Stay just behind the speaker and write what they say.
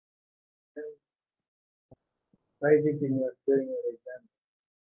write it in during your exam.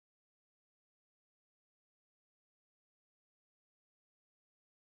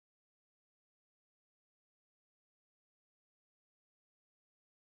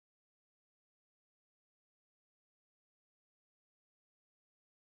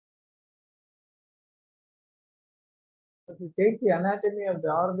 If you take the anatomy of the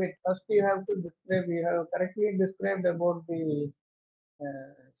orbit, first you have to describe, you have correctly described about the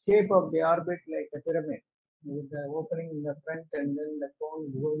shape of the orbit like a pyramid, with the opening in the front and then the cone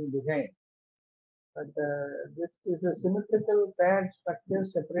going behind. But this is a symmetrical paired structure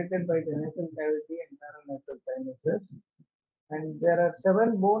separated by the nasal cavity and paranasal sinuses. And there are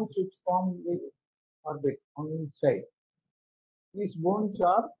 7 bones which form the orbit on each side. These bones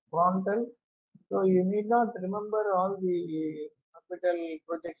are frontal, so you need not remember all the orbital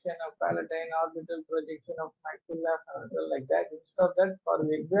projection of palatine, orbital projection of maxilla, frontal, like that. Instead of that, for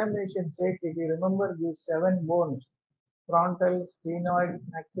the examination sake, if you remember these 7 bones, frontal, sphenoid,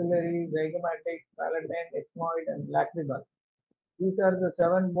 maxillary, zygomatic, palatine, ethmoid, and lacrimal. These are the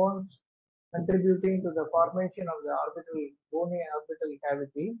 7 bones contributing to the formation of the orbital, bony orbital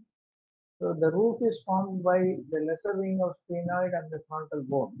cavity. So the roof is formed by the lesser wing of sphenoid and the frontal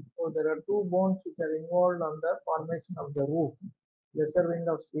bone. So there are 2 bones which are involved on the formation of the roof, lesser wing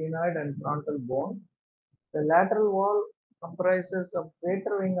of sphenoid and frontal bone. The lateral wall comprises of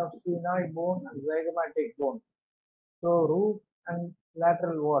greater wing of sphenoid bone and zygomatic bone. So roof and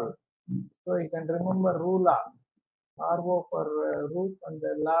lateral wall. So you can remember RULA, RO for roof and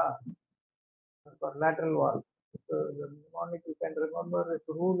the LA for lateral wall. So the mnemonic you can remember is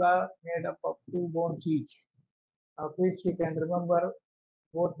RULA made up of 2 bones each, of which you can remember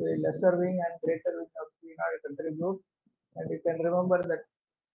both the lesser wing and greater wing of sphenoid contribute, and you can remember that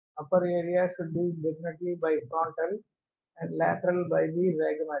upper area should be definitely by frontal and lateral by the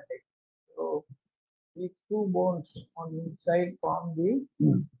zygomatic. So these 2 bones on each side form the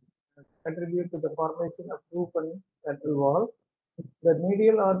contribute to the formation of roof and lateral wall. The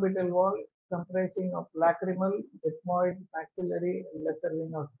medial orbital wall comprising of lacrimal, ethmoid, maxillary, and lesser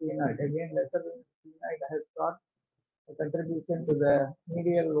wing of sphenoid. Again, lesser wing of sphenoid has got a contribution to the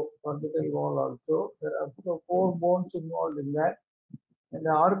medial orbital wall also. There are also 4 bones involved in that. And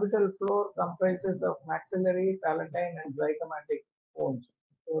the orbital floor comprises of maxillary, palatine, and zygomatic bones.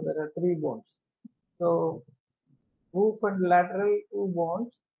 So there are 3 bones. So roof and lateral 2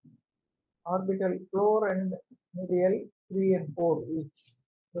 bones, orbital floor and medial 3 and 4 each.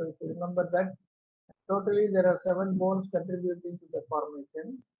 So if you remember that, totally there are 7 bones contributing to the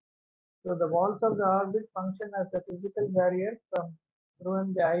formation. So the walls of the orbit function as a physical barrier from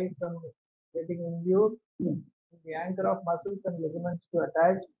prevent the eye from getting injured, the anchor of muscles and ligaments to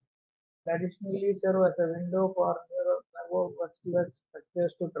attach. Additionally serve as a window for neurovascular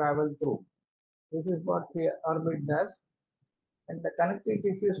structures to travel through. This is what the orbit does. And the connective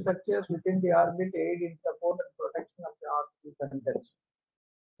tissue structures within the orbit aid in support and protection of the orbital contents.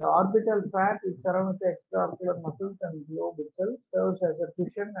 The orbital fat, which surrounds the extraocular muscles and globe itself, serves as a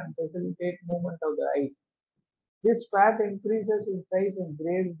cushion and facilitates movement of the eye. This fat increases in size in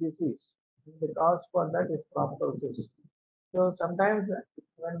Graves' disease. The cause for that is proptosis. So sometimes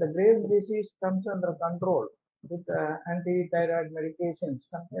when the Graves' disease comes under control with anti-thyroid medications,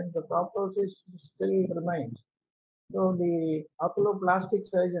 sometimes the proptosis still remains. So the oculoplastic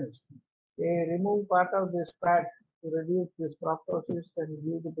surgeons, they remove part of this fat to reduce this proptosis and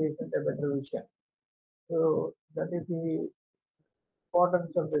give the patient a better vision. So that is the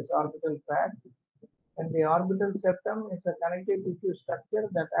importance of this orbital fat. And the orbital septum is a connective tissue structure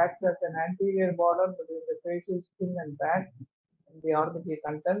that acts as an anterior border between the facial skin and back and the orbital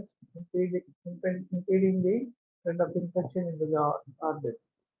contents, impeding the spread of infection into the orbit.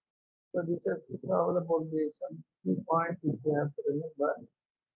 So this is all about the some key points which you have to remember.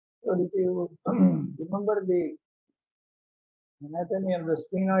 So if you remember the anatomy of the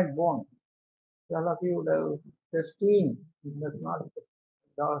sphenoid bone, all of you would have just seen, but not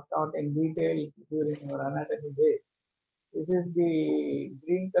taught in detail during your anatomy day. This is the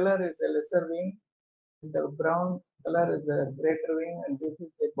green color is the lesser wing, and the brown color is the greater wing, and this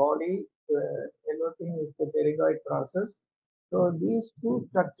is the body. The yellow thing is the pterygoid process. So these 2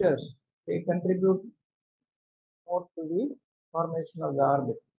 structures, they contribute more to the formation of the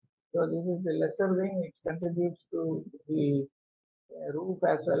orbit. So this is the lesser wing which contributes to the roof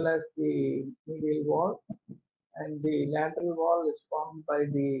as well as the medial wall, and the lateral wall is formed by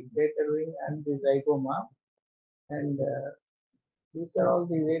the greater wing and the zygoma, and these are all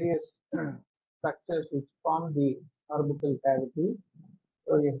the various structures which form the orbital cavity.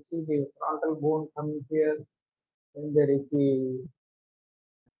 So you see the frontal bone coming here, then there is the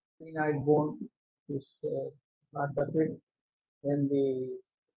sphenoid bone, which part of it. Then the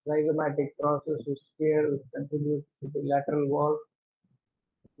zygomatic process is here, which contributes to the lateral wall.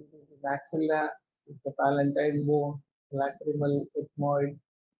 The maxilla is the palatine bone, lacrimal, ethmoid.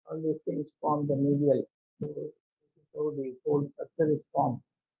 All these things form the medial. So the whole structure is formed.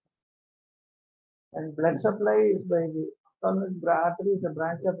 And blood supply is by the ophthalmic artery is a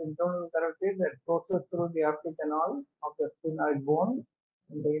branch of internal carotid that passes through the optic canal of the sphenoid bone.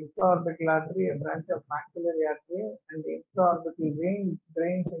 And the infraorbital artery, a branch of maxillary artery, and the infraorbital vein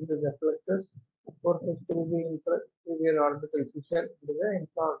drains into the plexus, passes through the inferior orbital fissure into the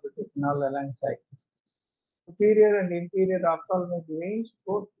infraorbital canal alongside. Superior and inferior ophthalmic veins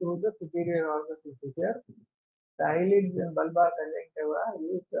go through the superior orbital fissure. The eyelids and bulbar conjunctiva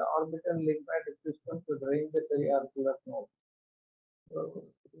use the orbital lymphatic system to drain the periauricular node. So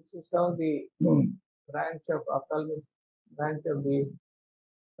this is how the branch of ophthalmic branch of the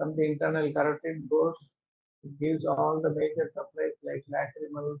from the internal carotid goes. It gives all the major supplies like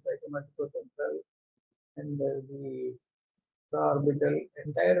lacrimal, cytomatico-central, and the orbital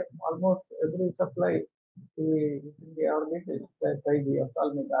entire almost every supply within the orbit is by the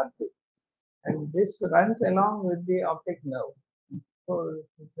ophthalmic artery. And this runs along with the optic nerve. So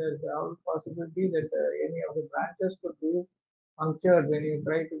there's all possibility that any of the branches could be punctured when you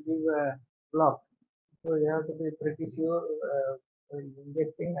try to give a block. So you have to be pretty sure when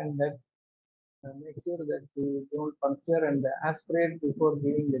injecting and that make sure that you don't puncture and aspirate before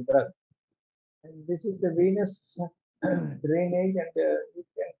giving the drug. And this is the venous drainage, and you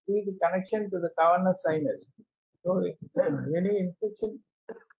can see the connection to the cavernous sinus. So any infection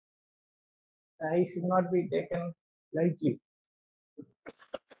should not be taken lightly.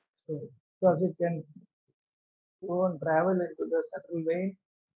 So because it can go and travel into the central vein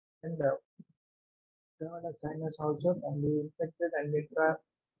and the cavernous sinus also can be infected, and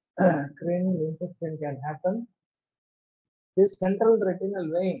intracranial infection can happen. This central retinal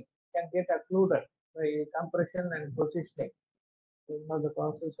vein can get occluded by compression and positioning. One of the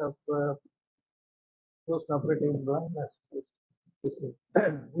causes of post-operative blindness is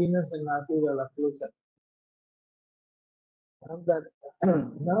venous and arterial occlusion. One of the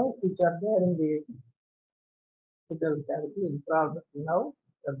nerves which are there in the occipital cavity, infraorbital nerve,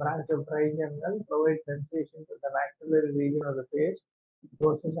 the branch of trigeminal provides sensation to the maxillary region of the face,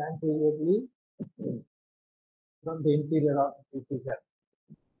 versus anteriorly from the inferior orbital fissure.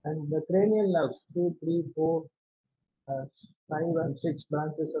 And the cranial nerves, 2, 3, 4, 5 and 6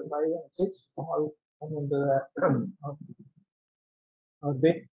 branches of 5 and 6 all come into the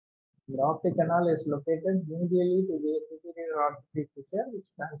orbit. The optic canal is located medially to the superior orbital fissure, which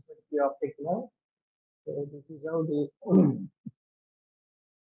transmits the optic nerve. So this is how the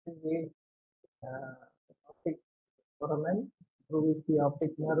optic foramen through which the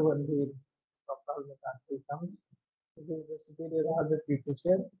optic nerve and the ophthalmic artery comes. This is the superior orbital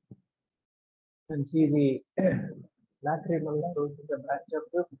fissure. And see the lacrimal nerve, which is a branch of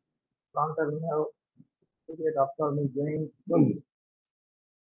this frontal nerve, superior ophthalmic vein,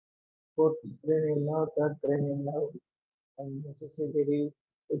 fourth cranial nerve, third cranial nerve, and necessarily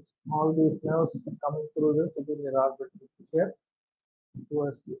it's all these nerves coming through the superior orbital fissure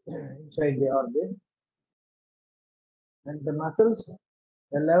towards inside the orbit. And the muscles,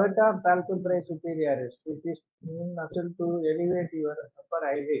 the levator palpebrae superioris, which is main muscle to elevate your upper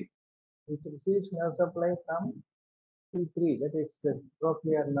eyelid, which receives nerve supply from T3, that is the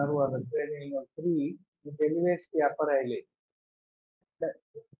trochlear nerve or the cranial nerve 3, it elevates the upper eyelid.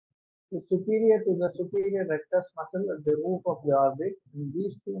 Is superior to the superior rectus muscle at the roof of the orbit, and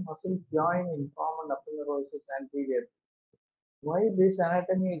these two muscles join in common aponeurosis anterior. Why this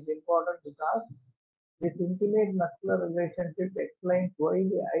anatomy is important? Because this intimate muscular relationship explains why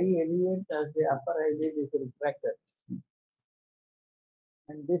the eye elevates as the upper eyelid is retracted.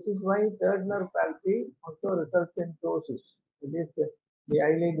 And this is why third nerve palsy also results in ptosis. It is the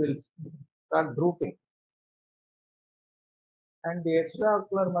eyelid will start drooping. And the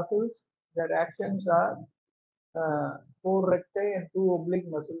extraocular muscles, their actions are 4 recti and 2 oblique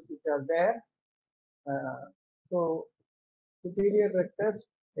muscles which are there. So superior rectus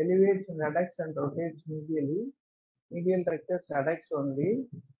elevates and adducts and rotates medially. Medial rectus adducts only.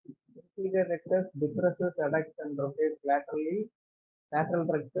 Inferior rectus depresses, adducts and rotates laterally. Lateral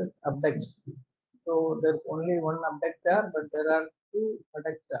rectus abducts. So there's only one abductor, but there are 2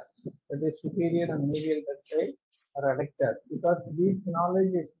 adductors. That is superior and medial recti or adductors. Because this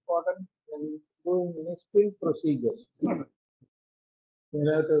knowledge is important when doing any splint procedures.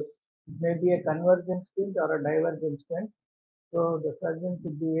 It may be a convergent splint or a divergent splint. So the surgeon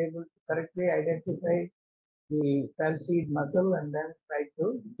should be able to correctly identify the palsied muscle and then try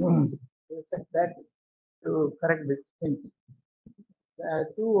to resect that to correct this thing.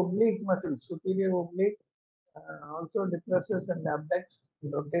 Two oblique muscles, superior oblique also depresses and abducts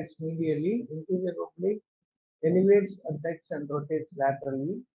and rotates medially. Inferior oblique elevates, abducts and rotates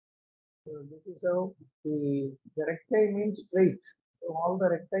laterally. So this is how the recti means straight. So all the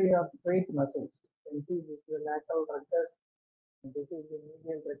recti are straight muscles. You can see this is the lateral rectus, and this is the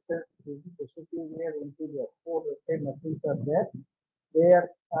medial rectus, this is the superior, inferior. Four recti muscles are there. Their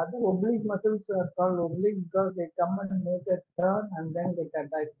other oblique muscles are called oblique because they come and make a turn and then get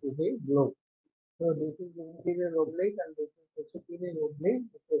attached to the globe. So this is the inferior oblique and this is the superior oblique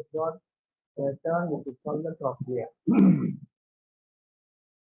which has got a turn which is called the trochlea.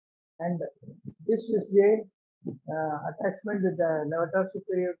 And this is the attachment with the levator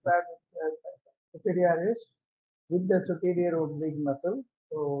superioris with the superior oblique muscle.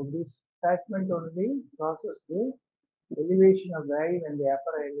 So this attachment only causes the elevation of the eye when the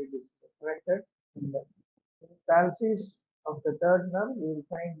upper eyelid is contracted. And the palsies of the third nerve, you will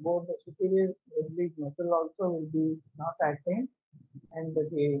find both the superior oblique muscle also will be not acting, and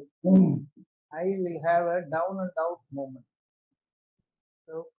the eye will have a down and out movement.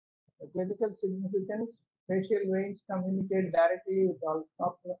 So the clinical significance, facial veins communicate directly with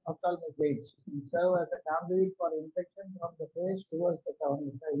ophthalmic veins and serve as a conduit for infection from the face towards the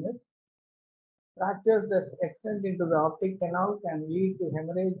coronary sinus. Fractures that extend into the optic canal can lead to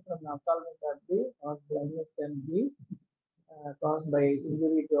hemorrhage from the ophthalmic artery, or blindness can be caused by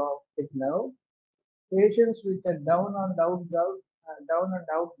injury to optic nerve. Patients with a down and out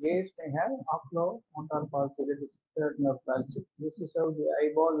gaze may have oculomotor palsy, that is third nerve palsy. This is how the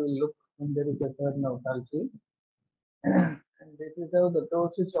eyeball will look when there is a third nerve palsy. And this is how the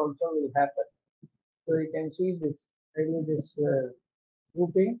ptosis also will happen. So you can see this eyelid is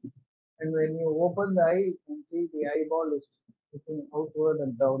drooping, and when you open the eye, you can see the eyeball is looking outward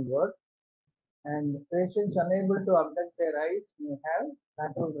and downward. And patients unable to abduct their eyes may have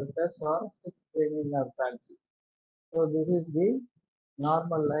lateral rectus or fixed cranial nerve palsy. So this is the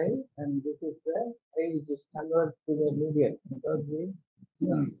normal eye, and this is the eye which is converted to the medial because the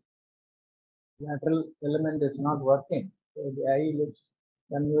lateral element is not working. So the eye looks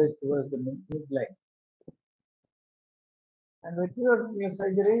converged towards the midline. And vitreoretinal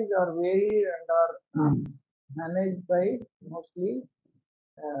surgeries are varied and are managed by mostly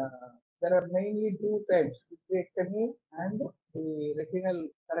there are mainly two types, vitrectomy and the retinal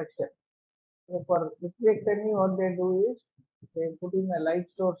correction. So for vitrectomy, what they do is they put in a light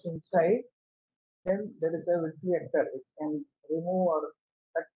source inside, then there is a vitrector which can remove or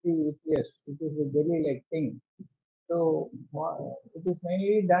cut the vitreous, which is a jelly-like thing. So it is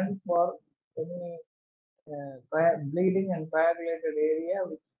mainly done for any bleeding and fire-related area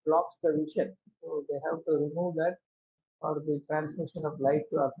which blocks the vision. So they have to remove that for the transmission of light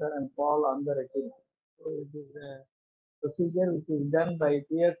to occur and fall on the retina. So it is a procedure which is done by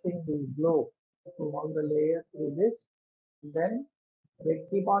piercing the globe through all the layers through this. Then they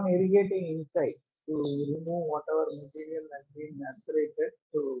keep on irrigating inside to remove whatever material has been aspirated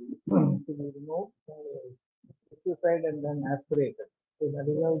to be removed, liquefied and then aspirated. So that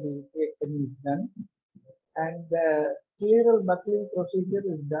is how the irrigation is done. And the scleral buckling procedure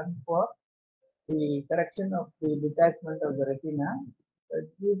is done for the correction of the detachment of the retina. It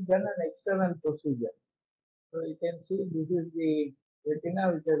is done an external procedure. So you can see this is the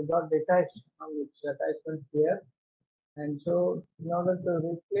retina which has got detached from its attachment here. And so in order to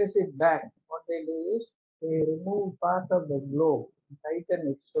replace it back, what they do is they remove part of the globe,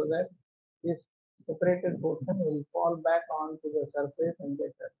 tighten it so that this separated portion will fall back onto the surface and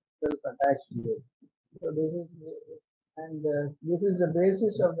get itself attached to it. So this is this is the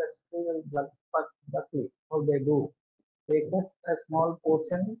basis of the scleral buckling. How they do? They cut a small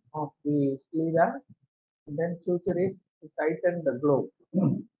portion of the sclera and then suture it to tighten the globe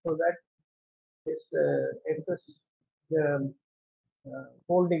so that this excess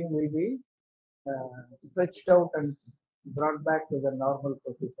folding will be stretched out and brought back to the normal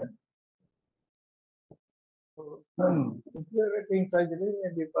position. So, vitreoretinal surgery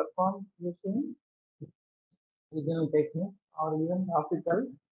may be performed using regional technique or even topical,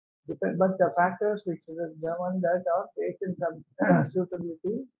 but the factors which determine that are patient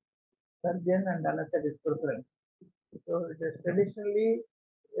suitability, surgeon and anesthetist preference. So it is traditionally,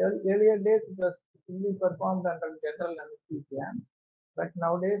 earlier days it was fully performed under general anesthesia, but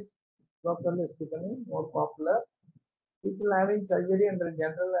nowadays local is becoming more popular. People having surgery under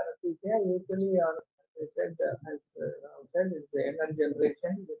general anesthesia usually are, as I said, is the younger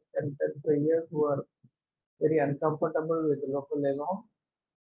generation with 10, 35 years who are very uncomfortable with local alone.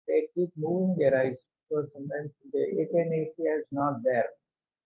 They keep moving their eyes, so sometimes the echinacea is not there.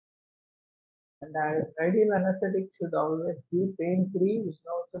 And ideal anesthetic should always be pain-free with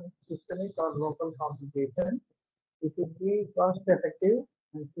no systemic or local complication. It should be cost-effective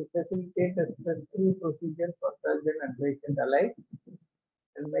and to facilitate a stress-free procedure for surgeon and patient alike.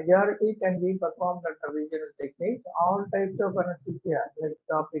 And majority can be performed under regional techniques. All types of anesthesia, like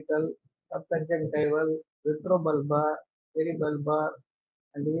topical, subconjunctival, retrobulbar, peribulbar,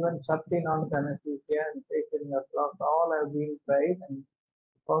 and even subtenonic anesthesia and patient nerve blocks, all have been tried and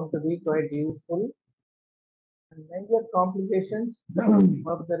found to be quite useful. And major complications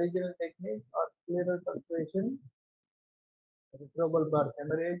of the regional technique are scleral fluctuation, retrobulbar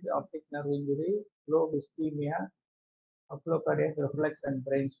hemorrhage, optic nerve injury, lobe ischemia, oculocardiac reflex, and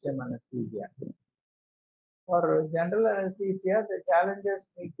brainstem anesthesia. For general anesthesia, the challenges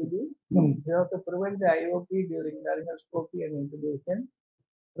need to be you have to prevent the IOP during laryngoscopy and intubation,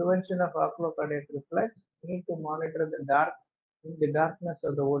 prevention of oculocardiac reflex, need to monitor the in the darkness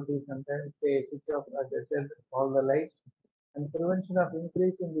of the OT, sometimes they switch off, as I said, all the lights, and prevention of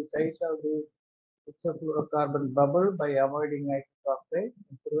increase in the size of the hexafluorocarbon bubble by avoiding nitric oxide,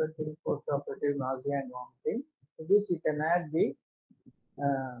 and preventing postoperative nausea and vomiting. To this, you can add the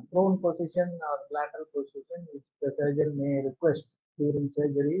prone position or lateral position, which the surgeon may request during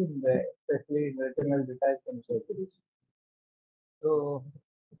surgery, especially in retinal detachment surgeries. So,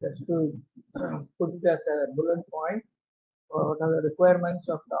 just to put it as a bullet point, what are the requirements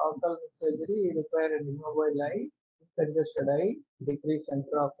of the ophthalmic surgery? You require an immobile eye, congested eye, decreased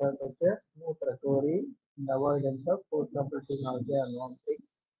center of pressure, smooth recovery, and avoidance of postoperative nausea and vomiting.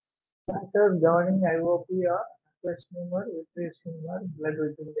 Factors governing IOP are aqueous humor, vitreous humor, blood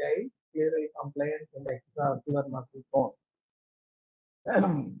within the eye, clear eye compliance, and extraocular muscle tone.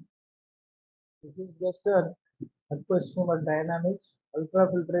 This is just a aqueous humor dynamics,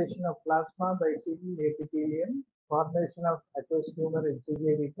 ultrafiltration of plasma by sealing epithelium, formation of aqueous humor in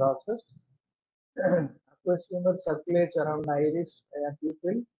ciliary process. Aqueous humor circulates around iris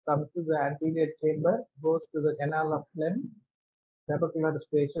pupil, comes to the anterior chamber, goes to the canal of phlegm, trabecular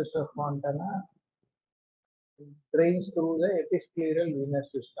spaces of Fontana, drains through the episcleral venous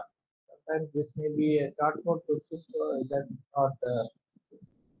system. Sometimes this may be a short note question, so that not the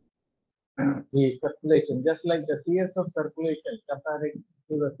circulation, just like the CS of circulation, comparing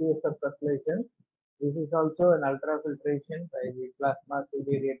to the CS of circulation, this is also an ultrafiltration by the plasma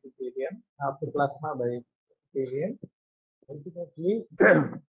ciliary epithelium, after plasma by epithelium, ultimately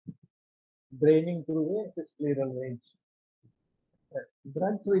draining through the episcleral veins.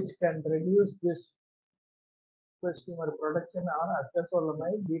 Drugs which can reduce this aqueous humor production are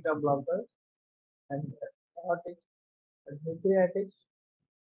acetazolamide, beta blockers, and antibiotics and nucleotides.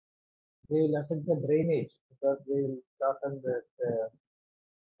 They will affect the drainage because they will shorten the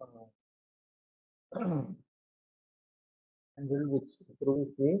angle which through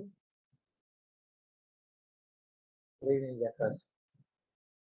which the drainage occurs.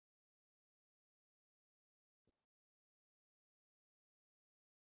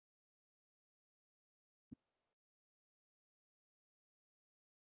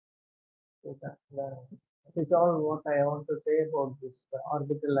 So that is all what I want to say about this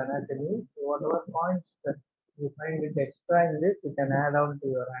orbital anatomy. So whatever points that you find it extra in this, you can add on to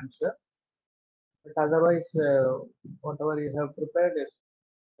your answer. But otherwise, whatever you have prepared is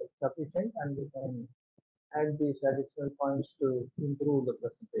sufficient, and you can add these additional points to improve the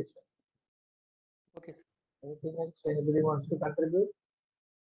presentation. Okay, sir. Anything else anybody wants to contribute?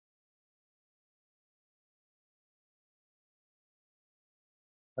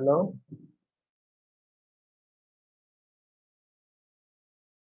 Hello?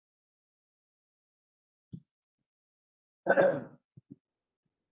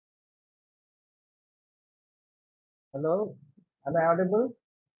 Hello? Am I audible?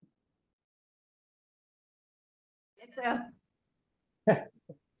 Yes, sir.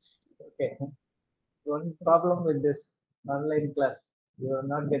 Okay. One problem with this online class, you are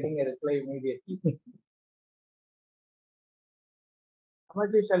not getting a reply immediately.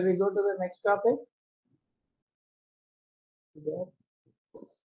 Amaji, shall we go to the next topic? Yeah.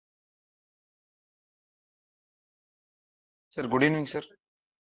 Sir, good evening, sir.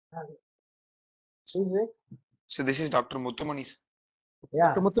 Who is it? So this is Dr. Muttumani, sir.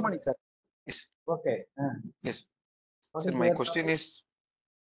 Yeah. Dr. Muttumani, sir. Yes. Okay. Yes. What Sir, is my your question topic? is,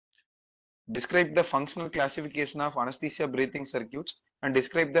 describe the functional classification of anesthesia breathing circuits and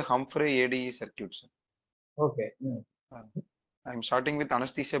describe the Humphrey ADE circuits. Okay. I'm starting with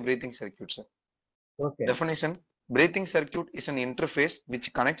anesthesia breathing circuits, sir. Okay. Definition: breathing circuit is an interface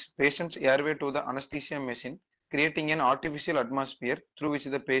which connects patient's airway to the anesthesia machine, creating an artificial atmosphere through which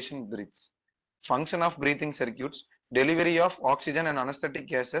the patient breathes. Function of breathing circuits: delivery of oxygen and anesthetic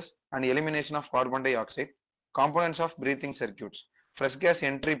gases, and elimination of carbon dioxide. Components of breathing circuits: fresh gas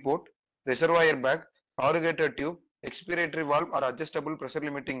entry port, reservoir bag, corrugated tube, expiratory valve or adjustable pressure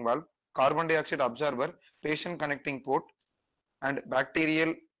limiting valve, carbon dioxide absorber, patient connecting port, and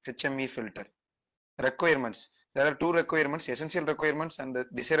bacterial HME filter. Requirements: there are two requirements, essential requirements and the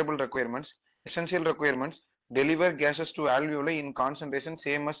desirable requirements. Essential requirements: deliver gases to alveoli in concentration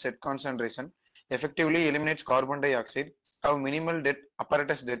same as set concentration, effectively eliminates carbon dioxide, have minimal dead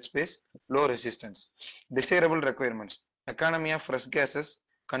apparatus dead space, low resistance. Desirable requirements: economy of fresh gases,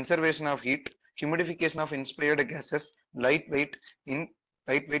 conservation of heat, humidification of inspired gases, lightweight,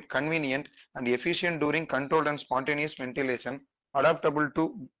 convenient and efficient during controlled and spontaneous ventilation, adaptable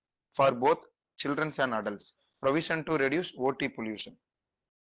to for both children and adults, provision to reduce OT pollution.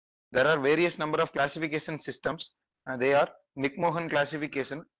 There are various number of classification systems, and they are McMahon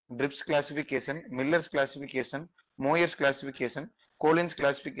classification, Drips classification, Miller's classification, Moyer's classification, Collins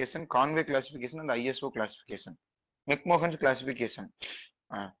classification, Conway classification, and ISO classification. McMahon's classification.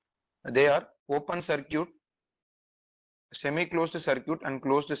 They are open circuit, semi-closed circuit, and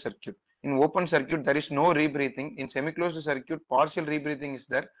closed circuit. In open circuit, there is no rebreathing. In semi-closed circuit, partial rebreathing is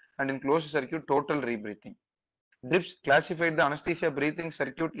there, and in closed circuit, total rebreathing. Drips classified the anesthesia breathing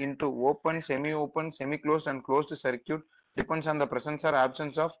circuit into open, semi-open, semi-closed, and closed circuit. Depends on the presence or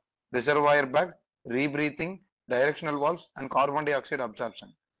absence of reservoir bag, rebreathing, directional valves, and carbon dioxide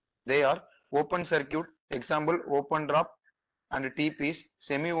absorption. They are open circuit, example open drop and T-piece,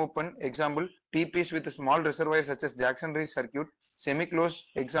 semi-open, example T-piece with a small reservoir such as Jackson-Rees circuit, semi-closed,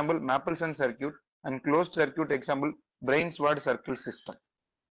 example Mapleson circuit, and closed circuit, example Brainsward circle system.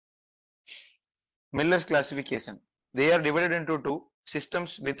 Miller's classification. They are divided into two: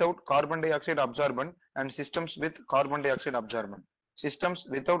 systems without carbon dioxide absorbent and systems with carbon dioxide absorbent. Systems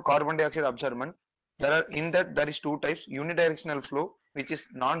without carbon dioxide absorbent, there is two types: unidirectional flow, which is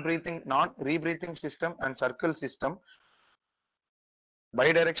non-rebreathing system, and circle system.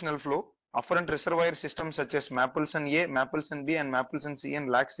 Bidirectional flow, afferent reservoir systems such as Mapleson A, Mapleson B, and Mapleson C and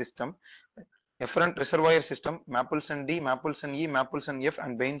LAC system. Efferent reservoir system, Mapleson D, Mapleson E, Mapleson F,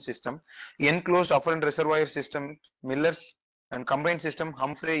 and Bain system. Enclosed afferent reservoir system, Miller's, and combined system,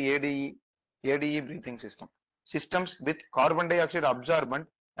 Humphrey ADE breathing system. Systems with carbon dioxide absorbent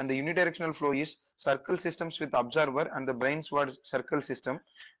and the unidirectional flow is circle systems with absorber and the Brainsward circle system,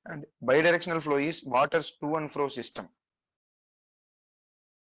 and bidirectional flow is Waters to and fro system.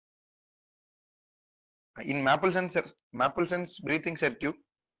 In Mapleson's breathing circuit,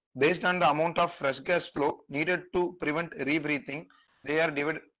 based on the amount of fresh gas flow needed to prevent rebreathing, they are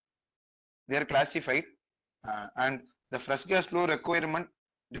classified, and the fresh gas flow requirement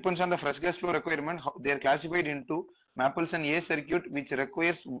depends on the fresh gas flow requirement. They are classified into Mapleson A circuit, which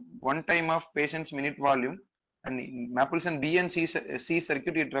requires 1 time of patient's minute volume, and in Mapleson B and C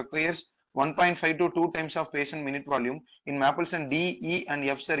circuit, it requires 1.5 to 2 times of patient minute volume. In Mapleson D, E, and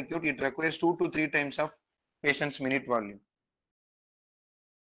F circuit, it requires 2 to 3 times of patient's minute volume.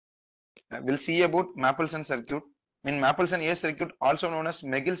 We'll see about Mapleson circuit. In Mapleson A circuit, also known as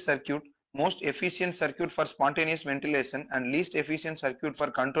McGill circuit, most efficient circuit for spontaneous ventilation and least efficient circuit for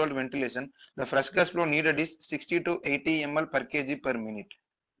controlled ventilation, the fresh gas flow needed is 60 to 80 ml per kg per minute.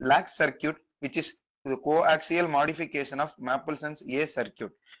 LAC circuit, which is the coaxial modification of Mapleson's A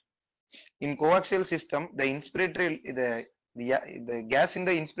circuit. In coaxial system, the gas in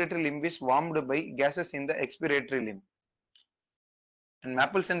the inspiratory limb is warmed by gases in the expiratory limb. And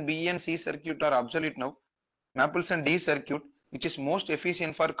Mapleson B and C circuit are obsolete now. Mapleson D circuit, which is most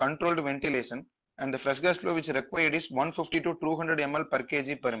efficient for controlled ventilation, and the fresh gas flow which required is 150 to 200 ml per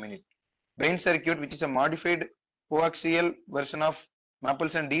kg per minute. Bain circuit, which is a modified coaxial version of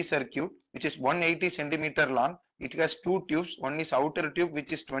Mapleson D circuit, which is 180 centimeter long. It has two tubes. One is outer tube,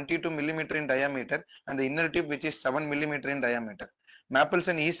 which is 22 millimeter in diameter, and the inner tube, which is 7 millimeter in diameter.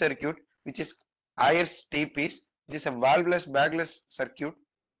 Mapleson E circuit, which is Ayer's T-piece, which is a valveless bagless circuit.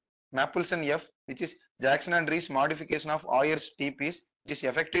 Mapleson F, which is Jackson and Rees modification of Ayer's T-piece, which is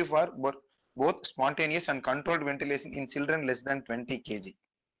effective for both spontaneous and controlled ventilation in children less than 20 kg.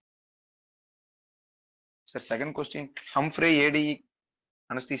 Sir, second question, Humphrey ADE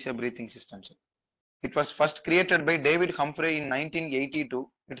anesthesia breathing system. Sir. It was first created by David Humphrey in 1982.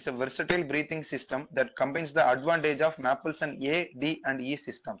 It is a versatile breathing system that combines the advantage of Mapleson A, D, and E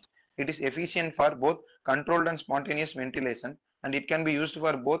systems. It is efficient for both controlled and spontaneous ventilation, and it can be used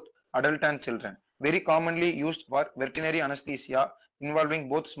for both adult and children. Very commonly used for veterinary anesthesia involving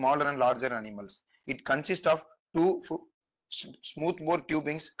both smaller and larger animals. It consists of two smoothbore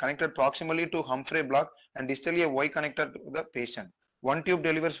tubings connected proximally to Humphrey block and distally a Y connector to the patient. One tube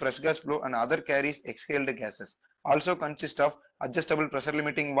delivers fresh gas flow and other carries exhaled gases. also consist of adjustable pressure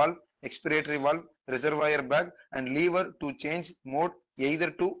limiting valve, expiratory valve, reservoir bag, and lever to change mode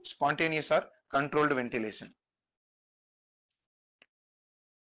either to spontaneous or controlled ventilation.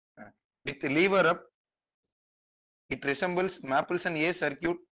 With the lever up, it resembles Mapleson A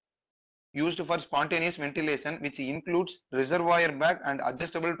circuit used for spontaneous ventilation, which includes reservoir bag and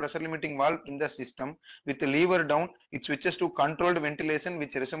adjustable pressure limiting valve in the system. With the lever down, it switches to controlled ventilation,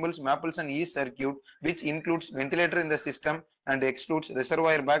 which resembles Mapleson E circuit, which includes ventilator in the system and excludes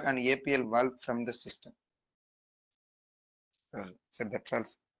reservoir bag and APL valve from the system. So that's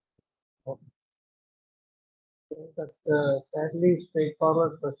all. That's a fairly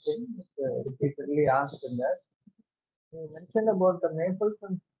straightforward question, repeatedly asked in that. You mentioned about the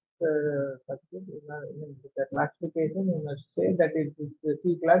Mapleson circuit in the classification. You must say that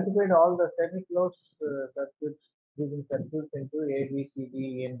he classified all the semi-closed circuits, breathing circuits into A, B, C, D,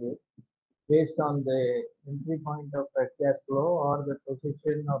 E, and A, based on the entry point of fresh gas flow or the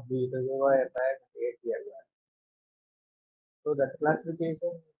position of the reservoir bag and APL bag. So that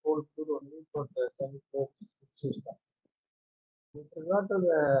classification holds good only for the semi-closed system. With regard to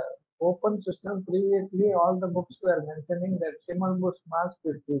the open system, previously all the books were mentioning that Schimmelbusch mask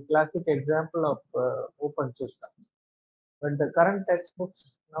is the classic example of open system. But the current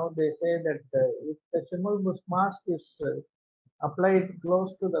textbooks now they say that if the Schimmelbusch mask is applied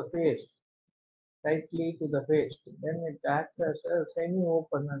close to the face, tightly to the face, then it acts as a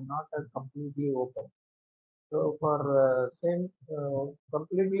semi-open and not a completely open. So for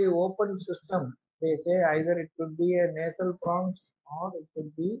completely open system, they say either it could be a nasal prongs or it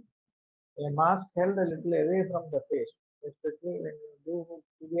could be a mask held a little away from the face, especially when you do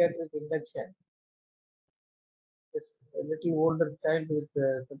pediatric induction. It's a little older child with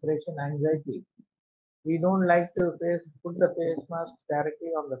separation anxiety. We don't like to put the face mask directly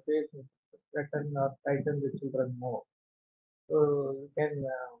on the face and threaten or frighten the children more. So you can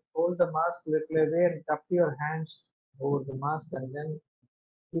hold the mask little away and cup your hands over the mask and then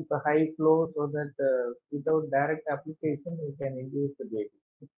keep a high flow so that without direct application you can induce the baby.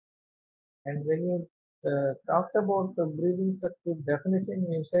 And when you talked about the breathing circuit definition,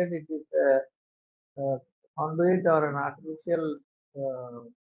 you said it is a conduit or an artificial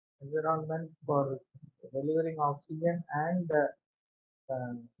environment for delivering oxygen and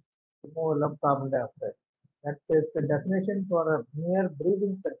removal of carbon dioxide. That is the definition for a mere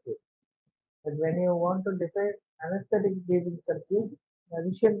breathing circuit. But when you want to define anesthetic breathing circuit, in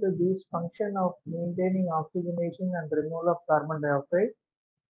addition to this function of maintaining oxygenation and removal of carbon dioxide,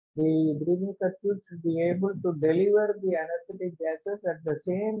 the breathing circuit should be able to deliver the anesthetic gases at the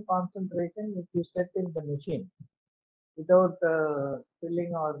same concentration which is set in the machine without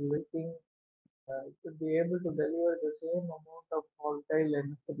filling or leaking. It should be able to deliver the same amount of volatile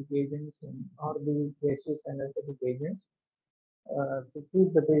anesthetic agents or the gaseous anesthetic agents to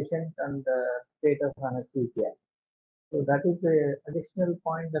keep the patient under state of anesthesia. So that is the additional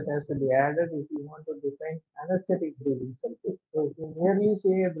point that has to be added if you want to define anesthetic breathing circuit. So if you merely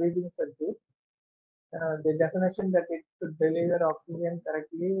say a breathing circuit, the definition that it should deliver oxygen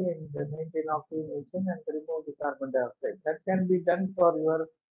correctly and maintain oxygenation and remove the carbon dioxide. That can be done for your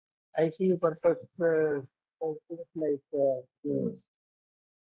ICU purpose, things like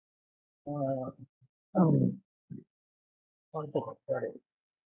one second, sorry.